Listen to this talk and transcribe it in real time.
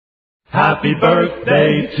Happy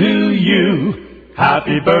birthday to you.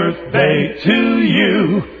 Happy birthday to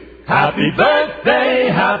you. Happy birthday,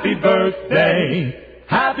 happy birthday.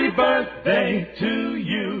 Happy birthday to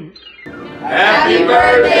you. Happy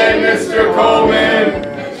birthday, Mr. Coleman.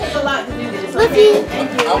 It takes a lot to do this. Fluffy.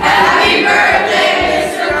 Thank you. Happy birthday,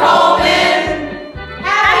 Mr. Coleman.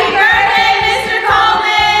 Happy birthday, Mr.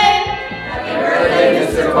 Coleman. Happy birthday,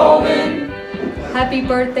 Mr. Coleman. Happy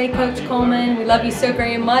birthday, Coach Coleman. We love you so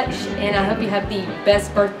very much, and I hope you have the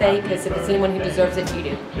best birthday, because if it's anyone who deserves it, you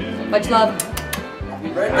do. Much love. Happy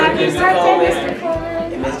birthday, Mr.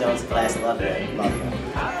 Coleman. And Miss Jones' class, love you. Love you.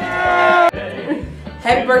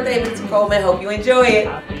 Happy birthday, Mr. Coleman. Hope you enjoy it.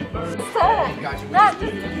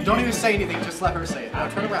 Don't even say anything, just let her say it. Now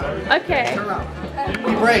turn around. Okay. Turn around.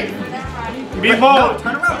 Be brave. Be bold. No,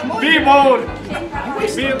 turn around. Come on. Be bold. Happy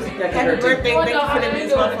birthday. Thank you for the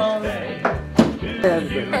news, my phone.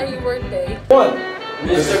 Happy birthday.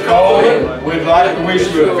 Mr. Coleman, we'd like to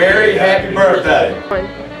wish you a very happy birthday.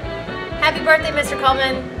 Happy birthday, Mr.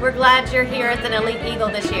 Coleman. We're glad you're here as an Elite Eagle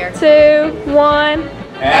this year. 2, 1.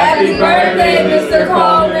 Happy birthday, Mr.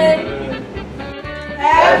 Coleman.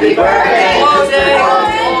 Happy birthday, Mr.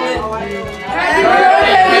 Coleman. Happy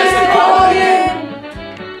birthday, Mr. Coleman.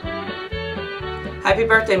 Happy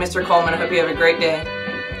birthday, Mr. Coleman. I hope you have a great day.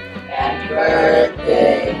 Happy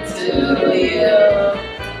birthday to you.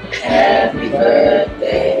 Happy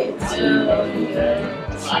birthday to you.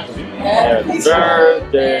 Happy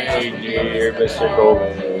birthday, dear Mr.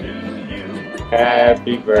 Coleman.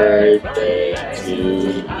 Happy birthday to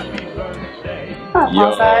you.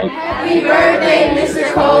 Happy birthday, Mr.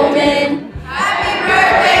 Coleman. Happy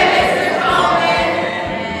birthday, Mr. Coleman.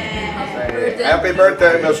 Happy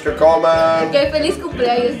birthday, Mr. Coleman. Qué feliz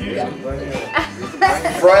cumpleaños.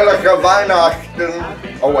 Freiliche Weihnachten.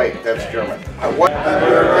 Oh wait, that's German. Happy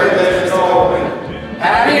birthday, Mr. Coleman.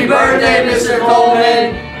 Happy birthday, Mr.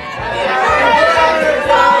 Coleman.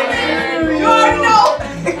 You already know.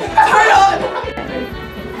 Turn on.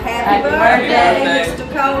 Happy birthday, Mr.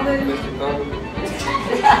 Coleman.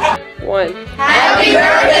 1. Happy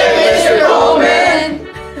birthday, Mr. Coleman.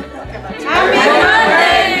 Happy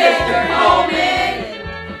birthday, Mr. Coleman.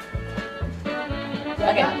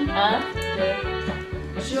 Okay.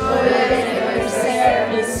 Joyous anniversary,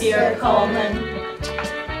 Mr. Coleman.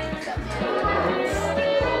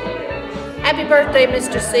 Happy birthday,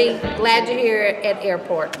 Mr. C. Glad you're here at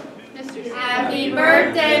airport. Happy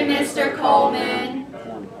birthday, Mr. Coleman.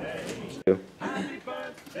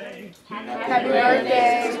 Happy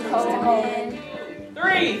birthday, Mr. Coleman.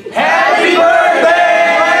 3. Happy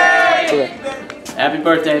birthday! Happy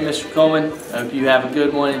birthday, Mr. Coleman. I hope you have a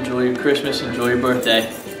good one. Enjoy your Christmas. Enjoy your birthday.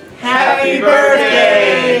 Happy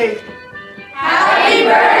birthday! Happy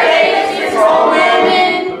birthday, Mr.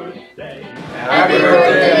 Coleman. Happy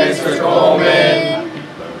birthday, Mr. Coleman.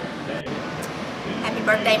 Happy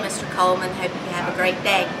birthday, Mr. Coleman. Hope you have a great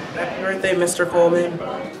day. Happy birthday, Mr. Coleman.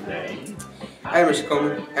 Hi, Mr.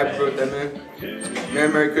 Coleman. Happy birthday, man.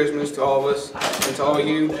 Merry Christmas to all of us, and to all of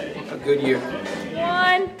you, a good year.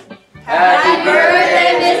 1. Happy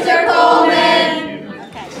birthday, Mr. Coleman.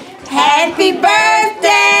 Happy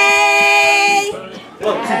birthday!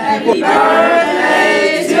 Happy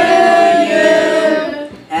birthday to you.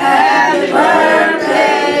 Happy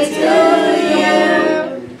birthday to you.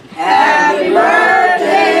 Happy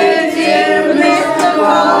birthday to Mr.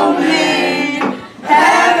 Coleman.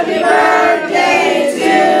 Happy birthday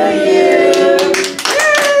to you.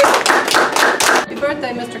 Happy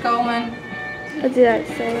birthday, Mr. Coleman. What did I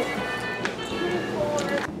say?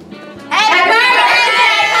 Happy birthday,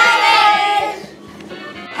 Coleman.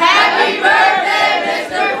 Happy birthday,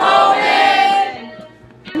 Mr. Coleman.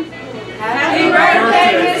 Happy birthday,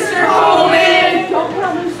 Mr. Coleman.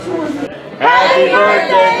 Happy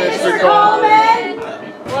birthday, Mr. Coleman.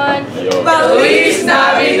 1. Feliz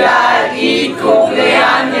Navidad y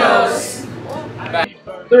cumpleaños.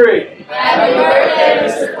 3. Happy birthday,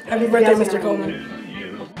 Mr. Happy birthday, Mr. Coleman.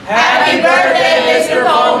 Happy birthday, Mr.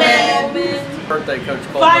 Coleman. Birthday, Coach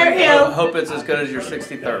Coleman. Fire him. I hope it's as good as your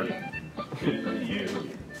 63rd.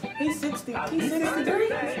 He's 60. He's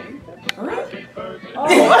 63. Alright.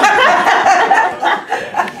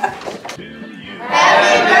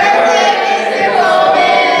 Happy birthday, Mr.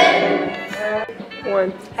 Coleman.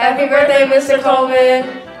 1. Happy birthday, Mr. Coleman.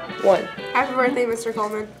 1. Happy birthday, Mr.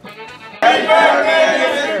 Coleman. Happy birthday,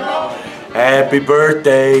 Mr. Coleman. Happy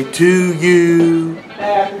birthday to you.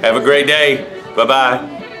 Have a great day. Bye-bye.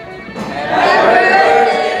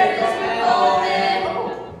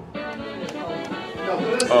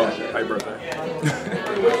 Oh, happy birthday.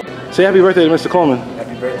 Say happy birthday to Mr. Coleman.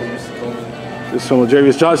 Happy birthday, Mr. Coleman. This is from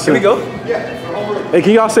Javius Johnson. Here we go. Yeah. Hey,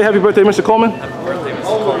 can y'all say happy birthday, Mr. Coleman? Happy birthday, Mr.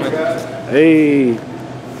 Coleman.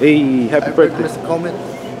 Hey, happy birthday, Mr. Coleman.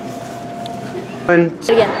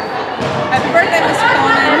 Again. Happy birthday, Mr.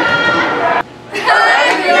 Coleman.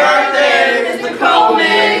 Happy birthday, Mr.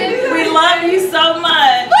 Coleman. We love you so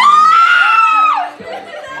much.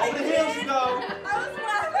 Over the hills you go.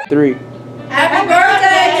 3. Happy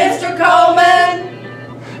birthday, Mr. Coleman.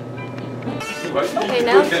 Okay,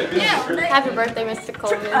 now. Happy birthday, Mr.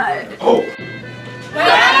 Coleman. Oh.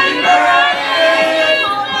 Happy birthday,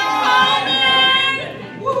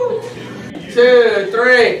 2,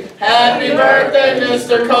 3. Happy birthday,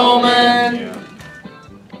 Mr. Coleman.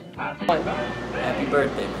 Happy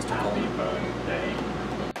birthday, Mr. Coleman.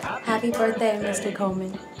 Happy birthday, Mr.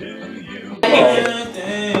 Coleman.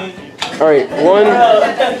 All right, 1.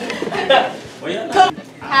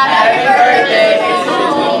 Happy birthday, Mr.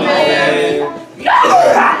 Coleman.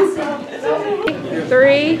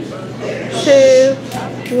 3, 2,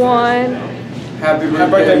 1. Happy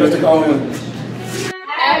birthday, Mr. Coleman.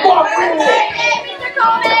 Happy birthday, Mr.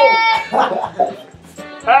 Coleman.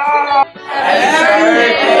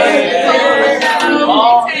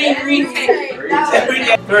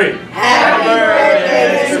 Three. Happy birthday,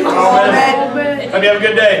 Mr. Coleman. Hope you have a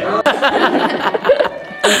good day.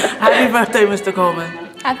 Happy birthday, Mr. Coleman.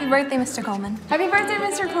 Happy birthday, Mr. Coleman. Happy birthday,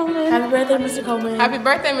 Mr. Coleman. Happy birthday, Mr. Coleman. Happy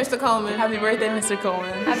birthday, Mr. Coleman. Happy birthday, Mr.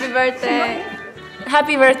 Coleman. Happy birthday.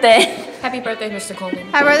 Happy birthday. Happy birthday, Mr. Coleman.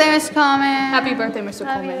 Happy birthday, Mr. Coleman. Happy birthday, Mr.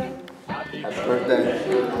 Coleman. Happy birthday.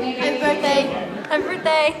 Happy birthday. Happy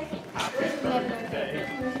birthday.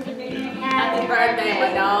 Happy birthday, my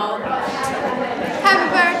dog. Happy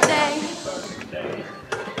birthday.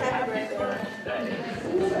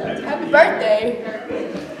 Happy birthday.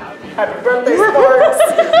 Happy birthday, sports.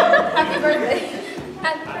 Happy birthday.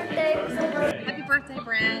 Happy birthday. Happy birthday,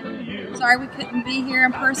 Brad. Sorry we couldn't be here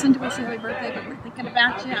in person to wish you a happy birthday, but we're thinking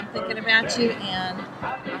about you. I'm thinking about you, and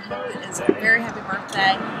I hope that it's a very happy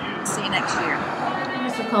birthday. See you next year.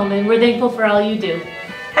 Mr. Coleman, we're thankful for all you do.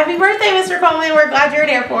 Happy birthday, Mr. Coleman. We're glad you're at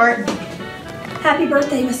airport. Happy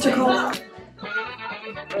birthday, Mr. Coleman.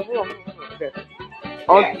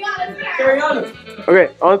 Okay,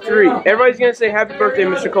 on 3. Everybody's gonna say happy birthday,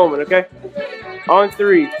 Mr. Coleman, okay? On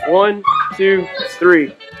 3. 1, 2,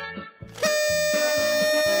 3.